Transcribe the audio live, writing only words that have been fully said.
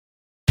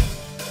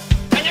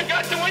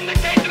got to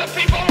indicate to the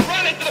people who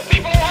run it, to the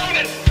people who own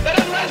it, that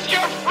unless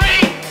you're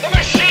free, the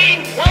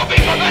machine will be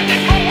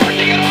prevented from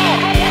working at all.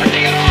 From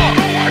working at all.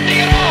 From working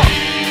at all.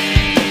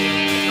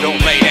 Don't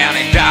lay down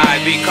and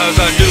die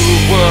because a new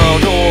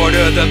world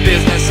order, the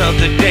business of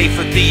the day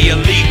for the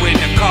elite when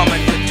they're coming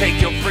to take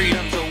your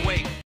freedoms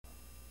away.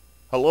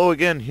 Hello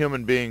again,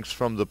 human beings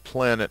from the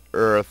planet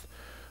Earth.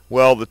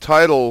 Well, the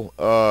title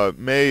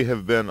may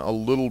have been a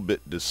little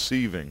bit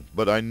deceiving,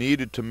 but I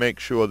needed to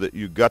make sure that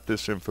you got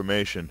this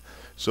information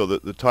so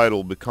that the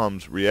title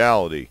becomes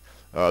reality.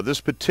 This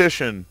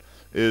petition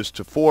is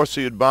to force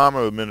the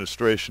Obama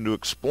administration to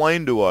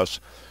explain to us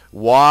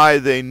why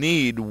they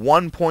need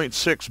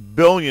 1.6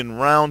 billion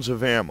rounds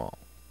of ammo.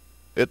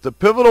 At the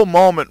pivotal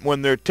moment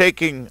when they're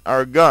taking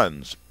our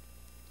guns,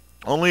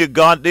 only a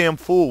goddamn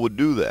fool would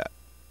do that.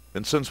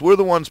 And since we're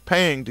the ones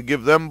paying to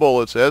give them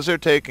bullets as they're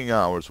taking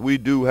ours, we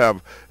do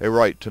have a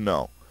right to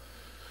know.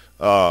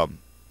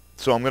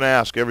 So I'm going to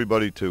ask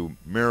everybody to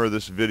mirror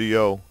this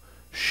video,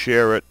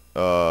 share it.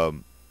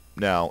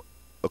 Now,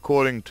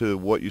 according to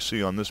what you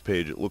see on this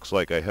page, it looks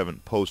like I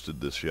haven't posted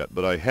this yet,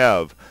 but I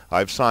have.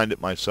 I've signed it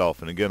myself.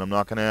 And again, I'm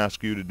not going to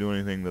ask you to do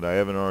anything that I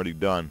haven't already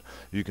done.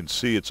 You can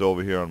see it's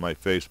over here on my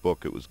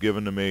Facebook. It was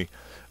given to me.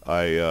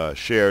 I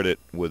shared it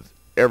with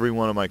every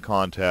one of my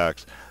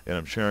contacts, and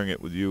I'm sharing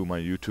it with you, my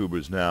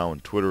YouTubers now,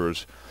 and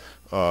Twitterers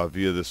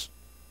via this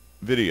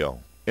video.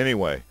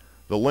 Anyway,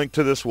 the link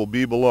to this will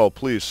be below.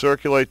 Please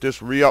circulate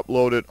this,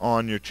 re-upload it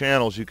on your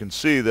channels. You can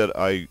see that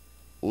I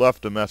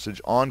left a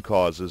message on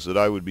Causes that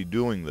I would be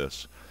doing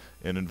this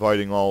and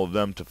inviting all of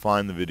them to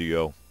find the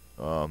video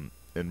and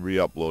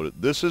re-upload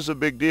it. This is a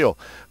big deal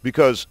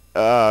because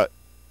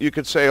you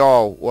could say,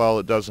 oh, well,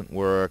 it doesn't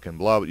work and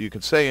blah, blah. You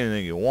can say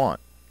anything you want,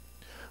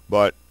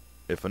 but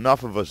if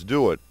enough of us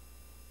do it,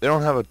 they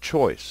don't have a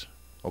choice,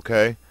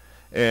 okay?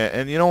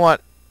 And you know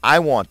what? I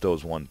want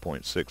those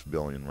 1.6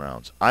 billion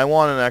rounds. I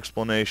want an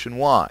explanation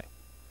why.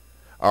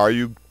 Are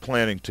you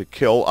planning to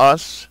kill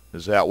us?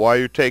 Is that why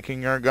you're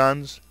taking our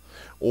guns?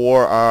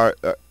 Or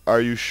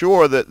are you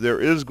sure that there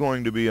is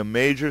going to be a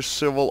major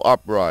civil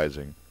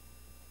uprising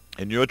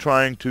and you're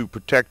trying to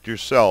protect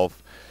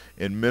yourself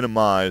and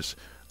minimize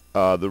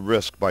the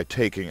risk by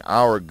taking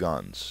our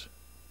guns?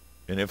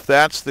 And if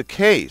that's the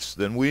case,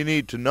 then we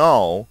need to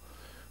know,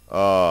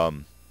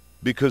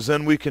 because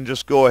then we can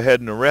just go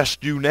ahead and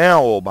arrest you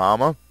now,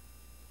 Obama.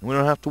 We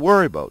don't have to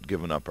worry about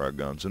giving up our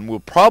guns, and we'll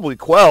probably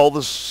quell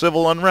the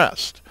civil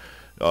unrest.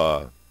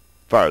 As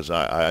far as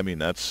I mean,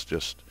 that's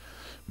just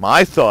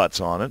my thoughts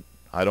on it.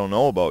 I don't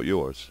know about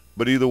yours,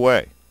 but either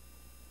way,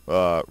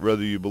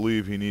 whether you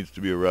believe he needs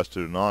to be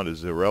arrested or not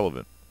is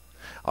irrelevant.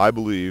 I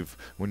believe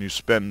when you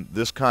spend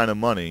this kind of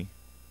money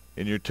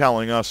and you're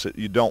telling us that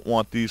you don't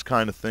want these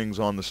kind of things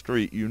on the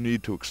street, you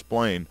need to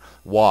explain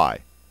why.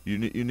 You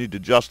need to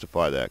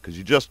justify that, because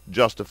you just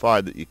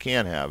justified that you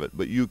can't have it,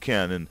 but you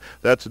can, and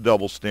that's a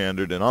double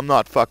standard, and I'm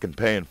not fucking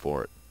paying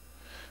for it.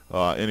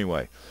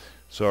 Anyway,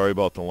 sorry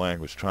about the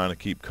language, trying to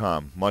keep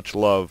calm. Much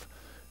love,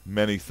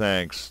 many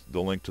thanks.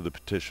 The link to the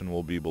petition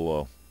will be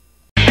below.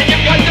 And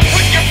you've got to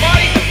put your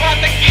bodies upon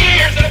the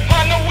gears and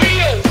upon the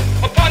wheels,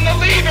 upon the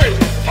levers,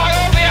 upon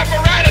all the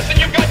apparatus, and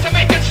you've got to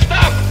make it stop.